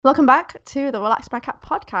Welcome back to the Relax My Cat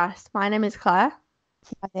podcast. My name is Claire,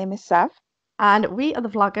 My name is Sav. and we are the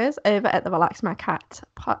vloggers over at the Relax My Cat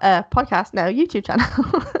YouTube channel,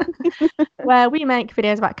 where we make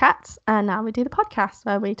videos about cats, and now we do the podcast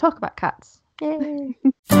where we talk about cats. Yay!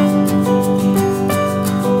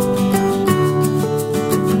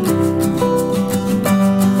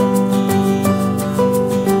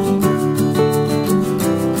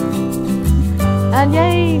 And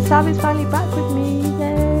yay, Sav is finally back with me.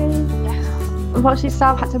 Yay! Unfortunately,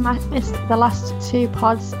 Sav had to miss the last two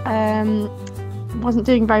pods. Wasn't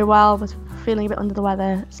doing very well, was feeling a bit under the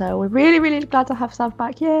weather. So we're really, really glad to have Sav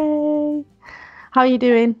back. Yay! How are you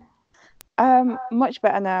doing? Much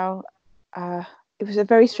better now. It was a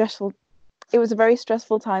very stressful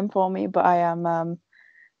time for me, but I'm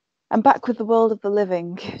back with the world of the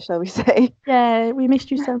living, shall we say. Yeah, we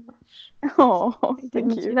missed you so much. Oh,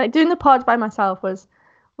 thank you. Like doing the pod by myself was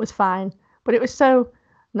fine, but it was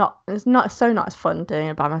not as fun doing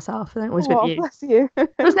it by myself. I think it was with you. Bless you. There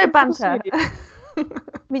was no banter. I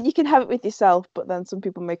mean, you can have it with yourself, but then some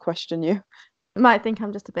people may question you. Might think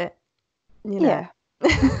I'm just a bit, Yeah.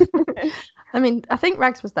 I mean, I think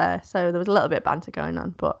Rags was there, so there was a little bit of banter going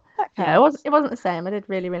on, but yeah, it wasn't the same. I did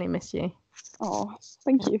really, really miss you. Oh,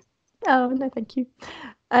 thank you. Oh, no, thank you.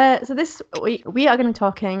 So this week we are going to be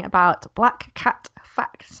talking about black cat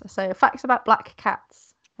facts. So facts about black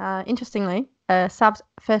cats. Interestingly, Sav's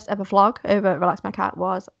first ever vlog over at Relax My Cat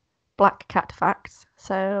was black cat facts.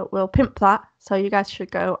 So we'll pimp that. So you guys should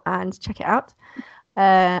go and check it out.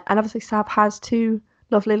 And obviously Sav has two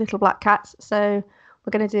lovely little black cats. So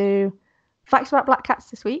we're going to do facts about black cats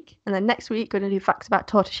this week, and then next week we're going to do facts about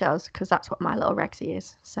tortoiseshells, because that's what my little Rexy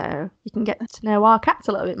is. So you can get to know our cats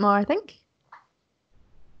a little bit more, I think.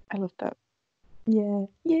 I love that. Yeah.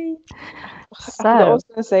 Yay. So, I was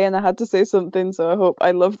going to say, and I had to say something, so I hope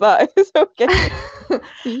I love that. It's okay.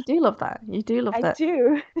 You do love that. You do love that. I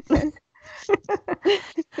do.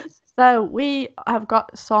 So we have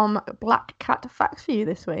got some black cat facts for you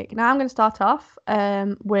this week. Now I'm going to start off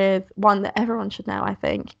with one that everyone should know, I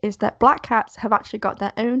think, is that black cats have actually got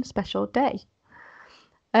their own special day.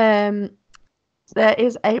 There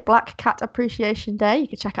is a Black Cat Appreciation Day. You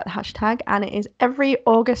can check out the hashtag, and it is every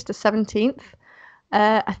August the 17th.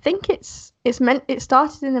 I think it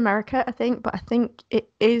started in America, I think, but I think it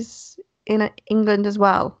is in England as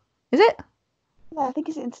well. Is it? Yeah, I think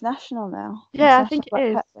it's international now. Yeah, I think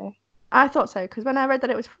it is. I thought so, because when I read that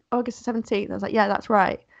it was August the 17th, I was like, yeah, that's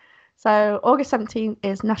right. So August 17th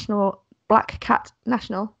is International Black Cat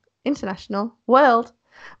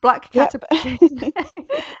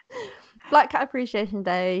Appreciation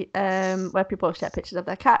Day, where people share pictures of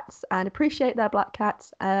their cats and appreciate their black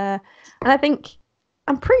cats. And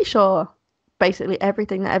I'm pretty sure basically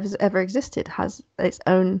everything that ever existed has its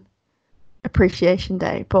own appreciation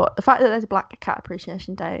day. But the fact that there's a Black Cat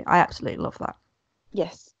Appreciation Day, I absolutely love that.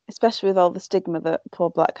 Yes, especially with all the stigma that poor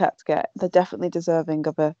black cats get. They're definitely deserving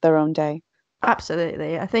of their own day.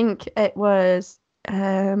 Absolutely. I think it was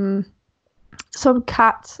some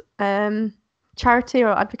cat charity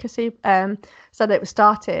or advocacy said it was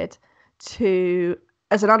started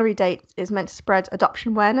as an honorary date is meant to spread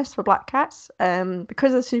adoption awareness for black cats.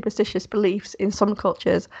 Because of the superstitious beliefs in some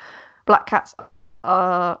cultures, black cats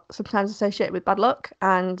are sometimes associated with bad luck,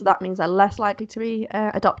 and that means they're less likely to be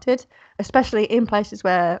adopted, especially in places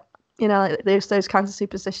where those kinds of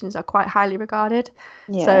superstitions are quite highly regarded.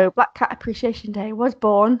 Yeah. So Black Cat Appreciation Day was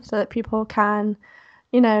born so that people can,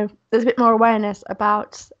 there's a bit more awareness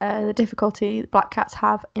about the difficulty black cats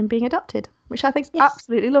have in being adopted, which I think is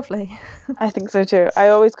absolutely lovely. I think so too. I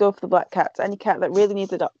always go for the black cats. Any cat that really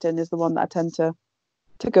needs adopting is the one that I tend to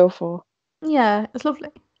go for. Yeah, it's lovely.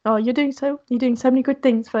 Oh, you're doing so many good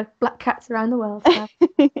things for black cats around the world.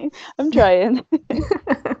 I'm trying.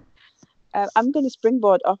 I'm going to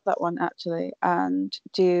springboard off that one actually and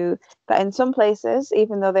do that. In some places,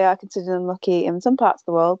 even though they are considered unlucky in some parts of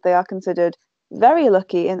the world, they are considered very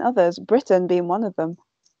lucky in others, Britain being one of them.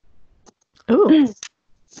 Ooh.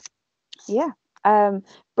 Yeah.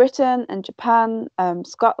 Britain and Japan,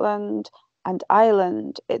 Scotland and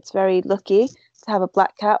Ireland, it's very lucky to have a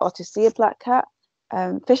black cat or to see a black cat.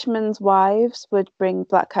 Fishermen's wives would bring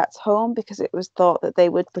black cats home because it was thought that they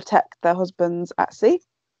would protect their husbands at sea.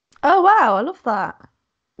 Oh, wow. I love that.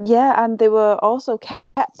 Yeah, and they were also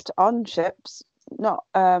kept on ships.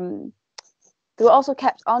 They were also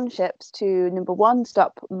kept on ships to, number one,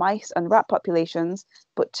 stop mice and rat populations,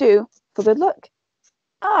 but two, for good luck.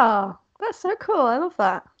 Oh, that's so cool. I love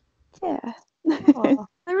that. Yeah. Oh,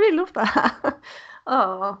 I really love that.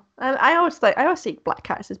 Oh, and I always see black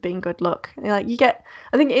cats as being good luck. I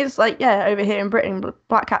think it is over here in Britain,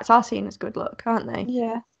 black cats are seen as good luck, aren't they?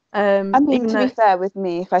 Yeah, I mean, Even to though be fair with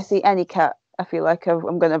me, if I see any cat, I feel like I'm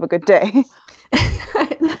going to have a good day.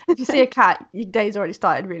 if you see a cat, your day's already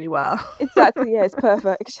started really well. Exactly, yeah, it's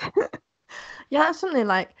perfect. Yeah, that's something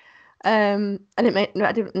like I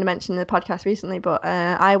didn't mention in the podcast recently, but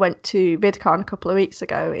I went to VidCon a couple of weeks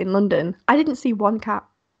ago in London. I didn't see one cat.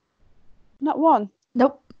 Not one.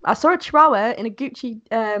 Nope. I saw a chihuahua in a Gucci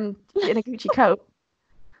coat,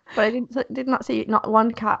 but I did not see not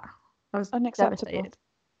one cat. I was Unacceptable.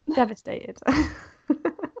 Devastated.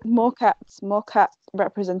 More cat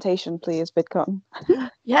representation, please, VidCon.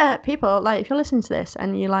 Yeah, people, like, if you're listening to this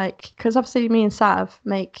and you like, because obviously me and Sav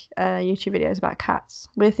make YouTube videos about cats,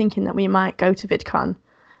 we're thinking that we might go to VidCon.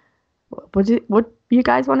 Would you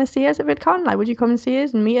guys want to see us at VidCon? Like, would you come and see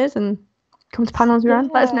us and meet us and come to panels around?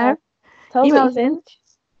 Let us know. Tell us Email what us you in. think.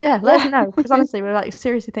 Yeah, let us know, because honestly, we're like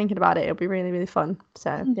seriously thinking about it. It'll be really, really fun.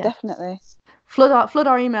 So yeah, Definitely. flood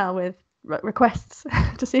our email with requests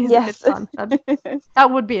to see us Yes. at VidCon. That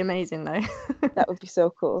would be amazing, though. That would be so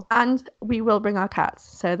cool. And we will bring our cats.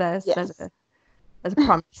 So there's a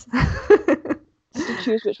promise. You can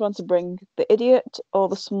choose which one to bring, the idiot or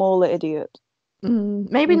the smaller idiot.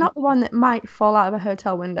 Maybe not the one that might fall out of a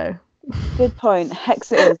hotel window. Good point.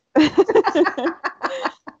 Hex it is.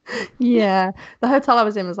 Yeah, the hotel I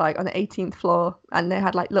was in was like on the 18th floor, and they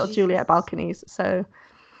had like little Juliet balconies. So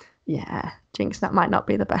yeah, Jinx, that might not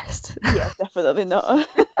be the best. Yeah, definitely not.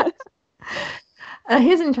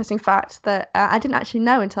 Here's an interesting fact that I didn't actually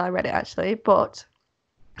know until I read it, actually, but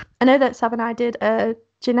I know that Sav and I did a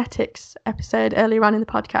genetics episode earlier on in the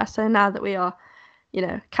podcast. So now that we are,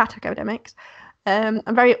 cat academics, I'm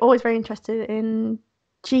always very interested in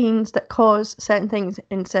genes that cause certain things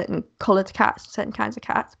in certain coloured cats, certain kinds of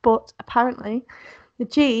cats. But apparently, the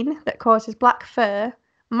gene that causes black fur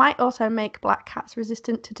might also make black cats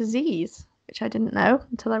resistant to disease, which I didn't know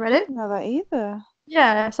until I read it. I didn't know that either.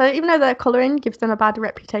 Yeah, so even though their colouring gives them a bad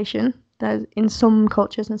reputation, there's in some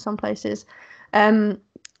cultures and some places, the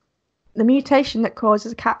mutation that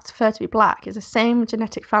causes a cat's fur to be black is the same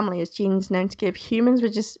genetic family as genes known to give humans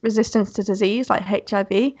resistance to disease like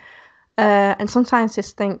HIV. And some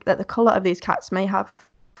scientists think that the colour of these cats may have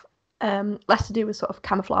less to do with sort of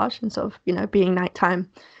camouflage and sort of, being nighttime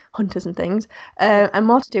hunters and things, and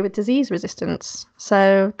more to do with disease resistance.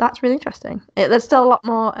 So that's really interesting. There's still a lot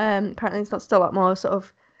more, apparently there's still a lot more sort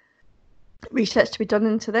of research to be done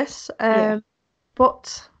into this,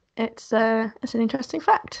 but it's an interesting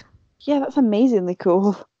fact. Yeah, that's amazingly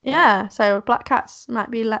cool. Yeah, so black cats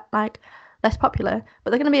might be less popular,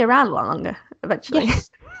 but they're going to be around a lot longer eventually.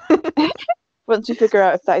 Yes. Once you figure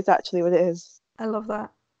out if that is actually what it is. I love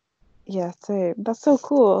that. Yeah, same. That's so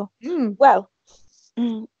cool. Well,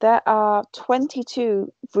 there are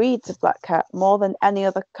 22 breeds of black cat, more than any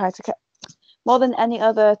other type of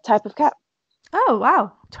cat. Oh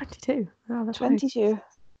wow, 22. Oh, that's 22. Right.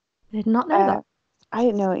 I did not know that. I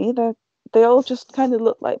didn't know either. They all just kind of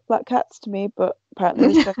look like black cats to me, but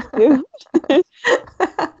apparently there's 22.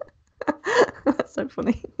 That's so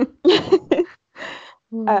funny.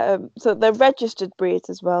 So they're registered breeds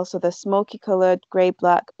as well. So they're smoky coloured, grey,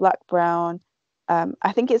 black, black, brown.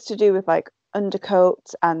 I think it's to do with like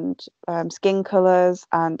undercoats and skin colours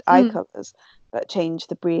and eye colours that change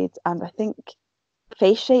the breeds. And I think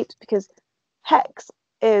face shapes, because Hex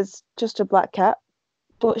is just a black cat,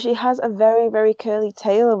 but she has a very, very curly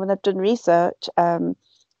tail. And when I've done research,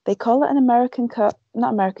 they call it an American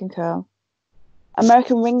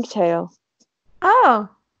ringtail. Oh,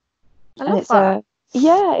 I love that.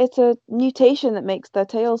 It's a mutation that makes their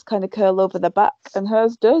tails kind of curl over their back, and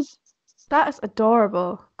hers does. That is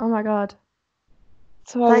adorable. Oh my god.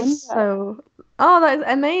 So that is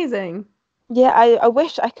amazing. Yeah, I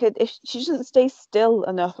wish I could. If she doesn't stay still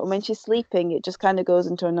enough, and when she's sleeping, it just kind of goes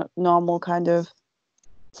into a normal kind of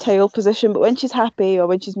tail position. But when she's happy or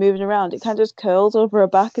when she's moving around, it kind of just curls over her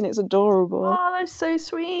back, and it's adorable. Oh, that's so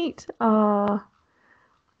sweet. Oh.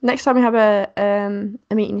 Next time we have a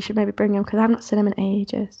meeting, you should maybe bring them, because I have not seen them in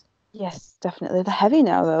ages. Yes, definitely. They're heavy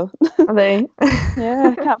now, though. Are they? Yeah,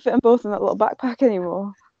 I can't fit them both in that little backpack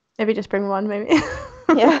anymore. Maybe just bring one, maybe.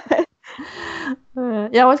 Yeah.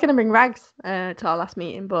 I was going to bring Rags to our last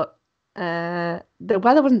meeting, but the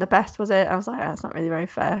weather wasn't the best, was it? I was like, that's not really very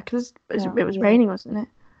fair, because it was raining, wasn't it?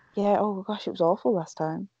 Yeah, oh gosh, it was awful last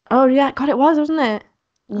time. Oh, yeah, God, it was, wasn't it?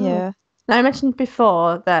 Yeah. Now, I mentioned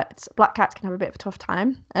before that black cats can have a bit of a tough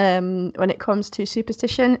time when it comes to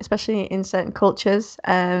superstition, especially in certain cultures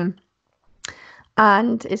and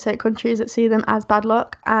in certain countries that see them as bad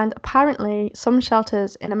luck. And apparently, some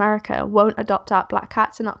shelters in America won't adopt out black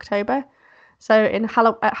cats in October. So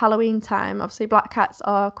at Halloween time, obviously black cats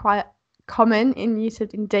are quite common in use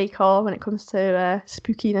in decor when it comes to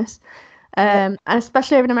spookiness. And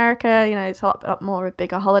especially over in America, you know, it's a lot more a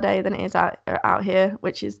bigger holiday than it is out here,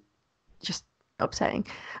 which is just upsetting.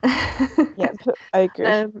 Yeah, I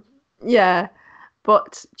agree. Yeah,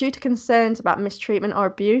 but due to concerns about mistreatment or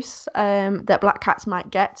abuse that black cats might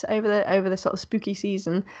get over the sort of spooky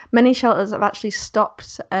season, many shelters have actually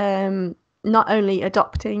stopped not only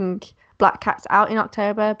adopting black cats out in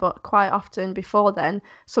October, but quite often before then,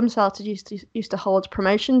 some shelters used to hold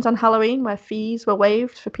promotions on Halloween where fees were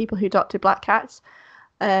waived for people who adopted black cats.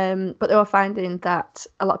 But they were finding that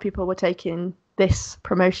a lot of people were taking this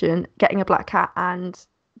promotion, getting a black cat, and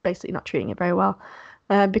basically not treating it very well.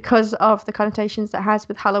 Because of the connotations that it has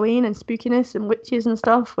with Halloween and spookiness and witches and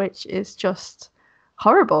stuff, which is just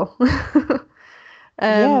horrible.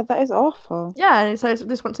 Yeah, that is awful. Yeah, so I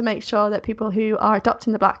just want to make sure that people who are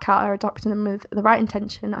adopting the black cat are adopting them with the right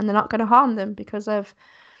intention and they're not going to harm them because of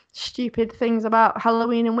stupid things about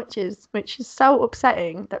Halloween and witches, which is so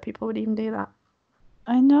upsetting that people would even do that.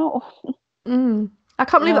 I know. I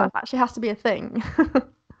can't believe that actually has to be a thing.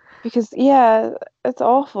 Because, yeah, it's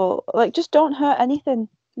awful. Like, just don't hurt anything.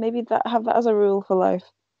 Maybe have that as a rule for life.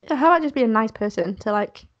 Yeah, how about just be a nice person to,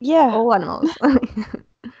 like, Yeah. all animals?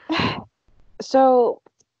 So,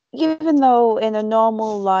 even though in a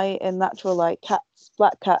normal light and natural light,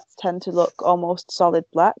 black cats tend to look almost solid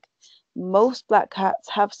black, most black cats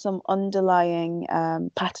have some underlying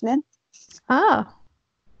patterning. Oh.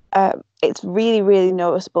 It's really, really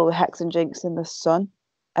noticeable with Hex and Jinx in the sun.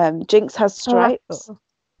 Jinx has stripes. Oh.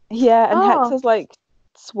 Yeah, and Hex has like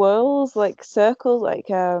swirls, like circles,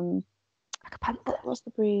 like a panther. What's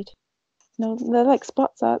the breed? No, they're like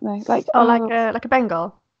spots, aren't they? Like like a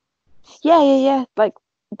Bengal. Yeah, like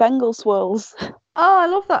Bengal swirls. Oh, I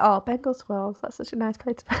love that. Oh, Bengal swirls. That's such a nice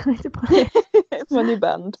place to put it. It's my new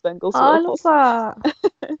band, Bengal Oh, swirls. I love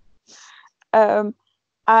that.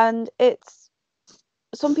 And it's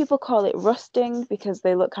some people call it rusting because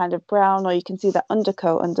they look kind of brown, or you can see that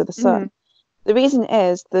undercoat under the sun. The reason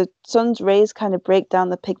is the sun's rays kind of break down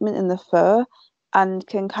the pigment in the fur and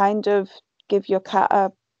can kind of give your cat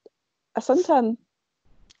a suntan.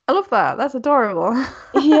 I love that. That's adorable.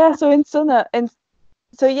 Yeah, so in summer,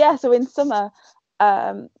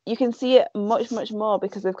 you can see it much more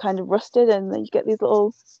because they've kind of rusted, and then you get these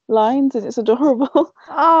little lines, and it's adorable.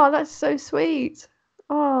 Oh, that's so sweet.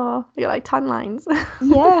 Oh, you like tan lines.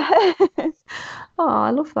 Yeah. Oh,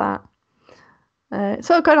 I love that.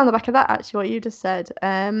 Sort of going on the back of that, actually, what you just said.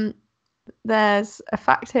 There's a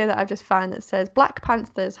fact here that I've just found that says black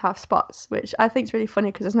panthers have spots, which I think is really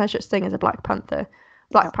funny because there's no such thing as a black panther.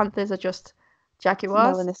 Black panthers are just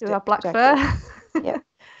jaguars who have black fur. Yeah.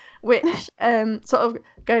 Which sort of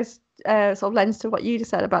goes sort of lends to what you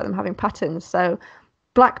just said about them having patterns. So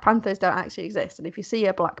black panthers don't actually exist, and if you see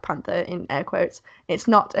a black panther in air quotes, it's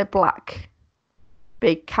not a black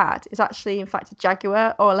big cat. It's actually, in fact, a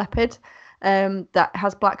jaguar or a leopard that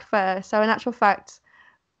has black fur. So in actual fact,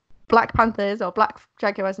 black panthers or black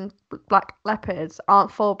jaguars and black leopards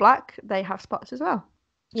aren't full black. They have spots as well.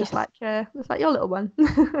 Just like your little one.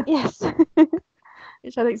 Yes.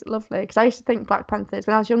 Which I think is lovely, because I used to think black panthers,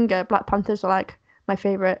 when I was younger, black panthers were like my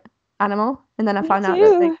favourite animal, and then I found out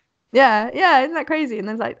that isn't that crazy? And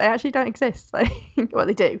then it's like they actually don't exist. Like, well,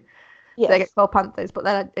 they do. Yes. They get called panthers, but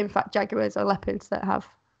they're in fact jaguars or leopards that have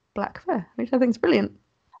black fur, which I think is brilliant.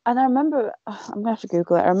 And I remember, I'm gonna have to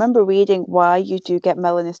Google it. I remember reading why you do get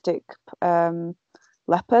melanistic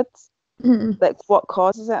leopards, like what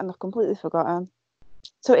causes it, and I've completely forgotten.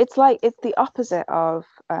 So it's the opposite of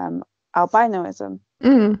albinoism,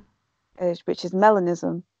 which is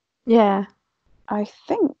melanism. Yeah. I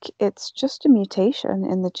think it's just a mutation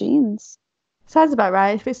in the genes. Sounds about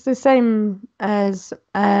right. If it's the same as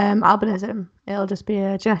albinism, it'll just be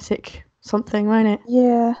a genetic something, won't it?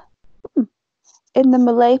 Yeah. In the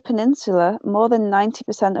Malay Peninsula, more than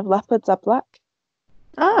 90% of leopards are black.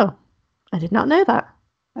 Oh, I did not know that.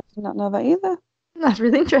 I did not know that either. That's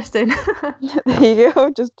really interesting. There you go.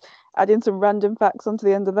 Just adding some random facts onto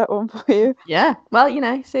the end of that one for you. Yeah. Well,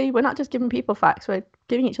 see, we're not just giving people facts, we're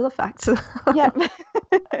giving each other facts. Yeah.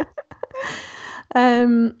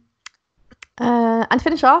 And to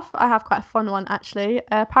finish off, I have quite a fun one, actually.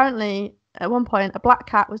 Apparently, at one point, a black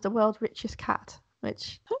cat was the world's richest cat,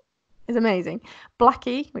 which is amazing.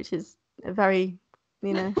 Blackie, which is a very,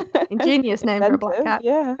 ingenious name for a black cat.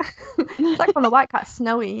 Yeah. It's like when the white cat's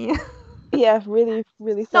Snowy. Yeah, really,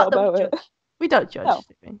 really thought about it. We don't judge. No.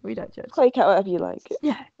 We don't judge. Call your cat whatever you like.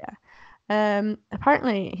 Yeah.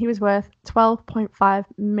 Apparently, he was worth $12.5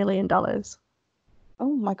 million.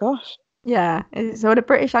 Oh my gosh. Yeah. So at a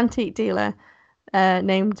British antique dealer,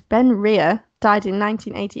 named Ben Rea died in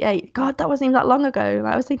 1988. God, that wasn't even that long ago.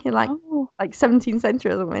 I was thinking like Oh, 17th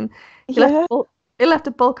century or something. yeah. He left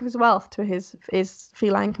a bulk of his wealth to his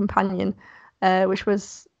feline companion, which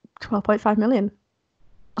was 12.5 million.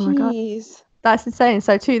 Oh my God, Jeez. that's insane.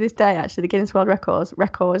 So to this day, actually, the Guinness World Record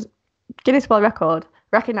recognizes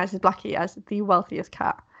Blackie as the wealthiest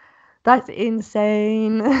cat. That's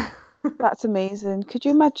insane. That's amazing. Could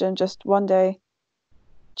you imagine just one day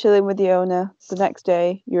chilling with the owner, the next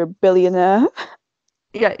day you're a billionaire?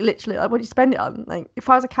 Yeah, literally. Like, what do you spend it on? Like, if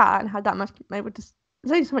I was a cat and had that much, I would just.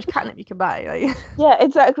 There's only so much catnip you can buy. Like, Yeah,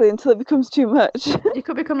 exactly, until it becomes too much. you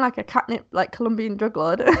could become like a catnip, like Colombian drug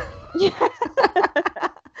lord. Yeah.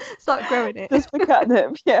 Start growing it. Just for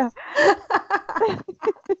catnip, yeah.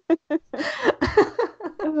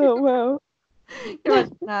 Oh, wow. Can you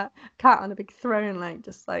imagine that cat on a big throne, like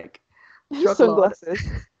just like drug lord. Sunglasses.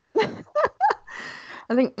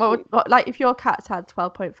 I think what like if your cats had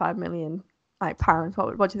 12.5 million like pounds,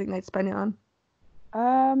 what do you think they'd spend it on?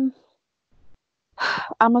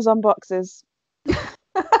 Amazon boxes. The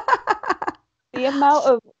amount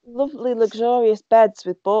of lovely, luxurious beds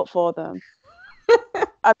we've bought for them.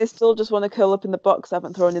 And they still just want to curl up in the box I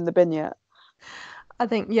haven't thrown in the bin yet. I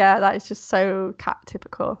think, yeah, that is just so cat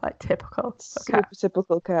typical, like typical Super cat.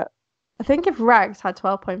 typical cat. I think if Rags had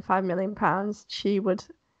 12.5 million pounds, she would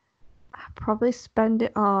probably spend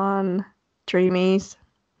it on Dreamies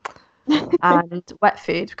and wet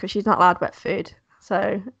food because she's not allowed wet food.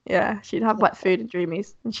 So yeah, she'd have wet food and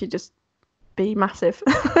Dreamies, and she'd just be massive.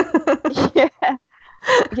 Yeah.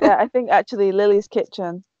 Yeah, I think actually Lily's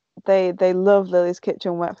Kitchen, they love Lily's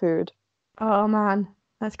Kitchen wet food. Oh man,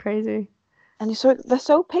 that's crazy. And they're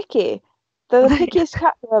so picky. They're the pickiest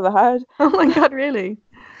cat I've ever had. Oh my God, really?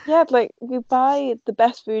 Yeah, like we buy the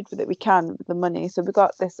best food that we can with the money. So we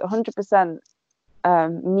got this 100%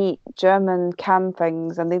 meat German canned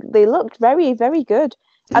things, and they looked very, very good.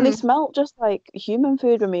 And they smelled just like human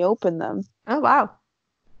food when we opened them. Oh wow.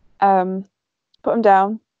 Put them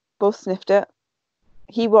down, both sniffed it.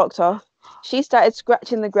 He walked off. She started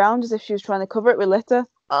scratching the ground as if she was trying to cover it with litter.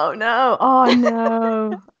 Oh no. Oh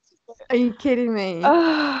no. Are you kidding me?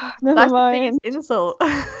 Ah, never That's mind. the biggest insult.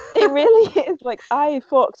 It really is. Like, I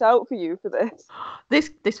forked out for you for this.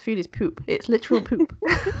 This food is poop. It's literal poop.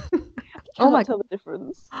 Oh my tell the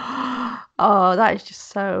difference. Oh, that is just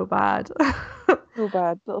so bad. So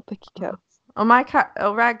bad. Little picky cat. Oh, my cat,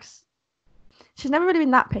 Rags, she's never really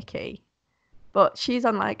been that picky, but she's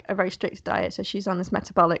on like a very strict diet. So she's on this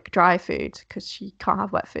metabolic dry food because she can't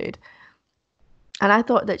have wet food. And I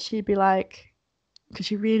thought that she'd be like, because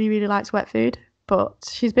she really, really likes wet food, but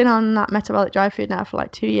she's been on that metabolic dry food now for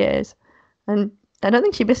like 2 years. And I don't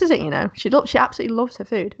think she misses it, you know. She absolutely loves her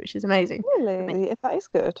food, which is amazing. Really? If that is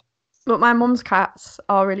good. But my mum's cats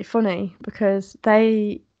are really funny because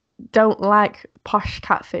they don't like posh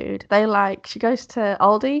cat food. She goes to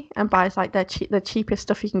Aldi and buys like the cheapest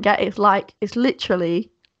stuff you can get. It's literally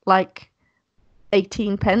like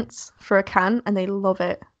 18 pence for a can, and they love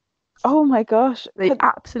it. Oh my gosh. They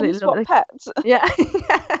absolutely love it. Pets. Yeah.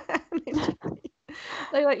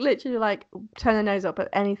 They like literally like turn their nose up at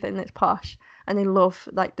anything that's posh, and they love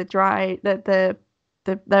like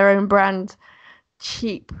their own brand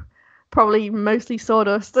cheap, probably mostly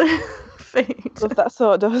sawdust food. Love that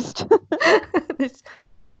sawdust.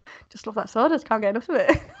 Just love that sawdust, can't get enough of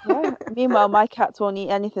it. Yeah. Meanwhile, my cats won't eat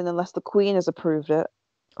anything unless the Queen has approved it.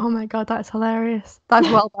 Oh my God, that's hilarious. That's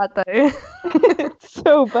well bad though. It's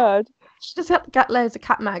so bad. She just get loads of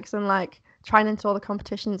cat mags and like try and enter all the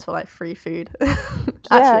competitions for like free food. Actually,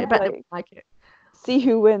 I bet they wouldn't like it. See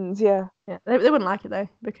who wins, yeah. Yeah, they wouldn't like it though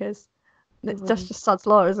because it's just sod's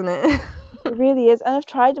law, isn't it? It really is. And I've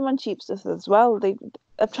tried them on cheap stuff as well.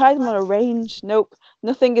 I've tried them on a range. Nope,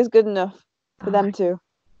 nothing is good enough for them to.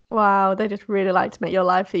 Wow, they just really like to make your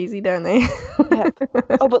life easy, don't they? Yep.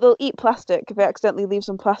 Oh, but they'll eat plastic. If they accidentally leave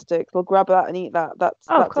some plastic, they'll grab that and eat that. That's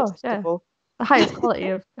of course, acceptable. Yeah.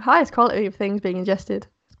 The highest quality of things being ingested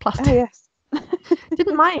is plastic. Oh yes.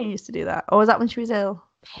 Didn't Maya used to do that, or was that when she was ill?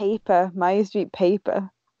 Paper. Maya used to eat paper.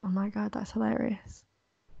 Oh my God, that's hilarious.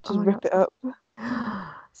 Just rip it up.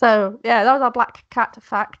 So yeah, that was our black cat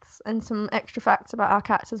facts and some extra facts about our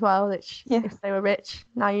cats as well, which if they were rich,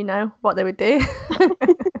 now you know what they would do.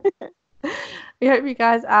 We hope you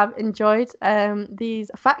guys have enjoyed these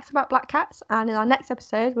facts about black cats, and in our next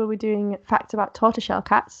episode we'll be doing facts about tortoiseshell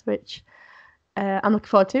cats, which I'm looking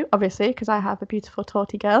forward to, obviously, because I have a beautiful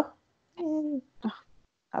torty girl.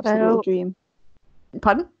 Absolute little dream.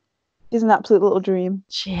 Pardon? She's an absolute little dream.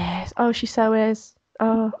 She is. Oh, she so is.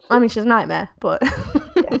 Oh, I mean, she's a nightmare, but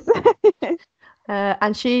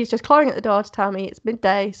And she's just clawing at the door to tell me it's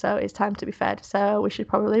midday, so it's time to be fed. So we should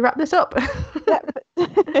probably wrap this up.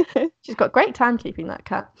 She's got great timekeeping, that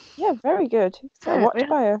cat. Yeah, very good. So watch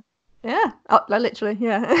by her. Yeah, literally,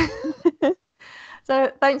 yeah.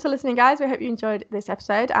 So thanks for listening, guys. We hope you enjoyed this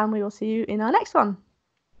episode, and we will see you in our next one.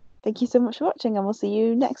 Thank you so much for watching, and we'll see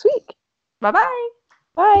you next week. Bye-bye.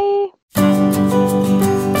 Bye.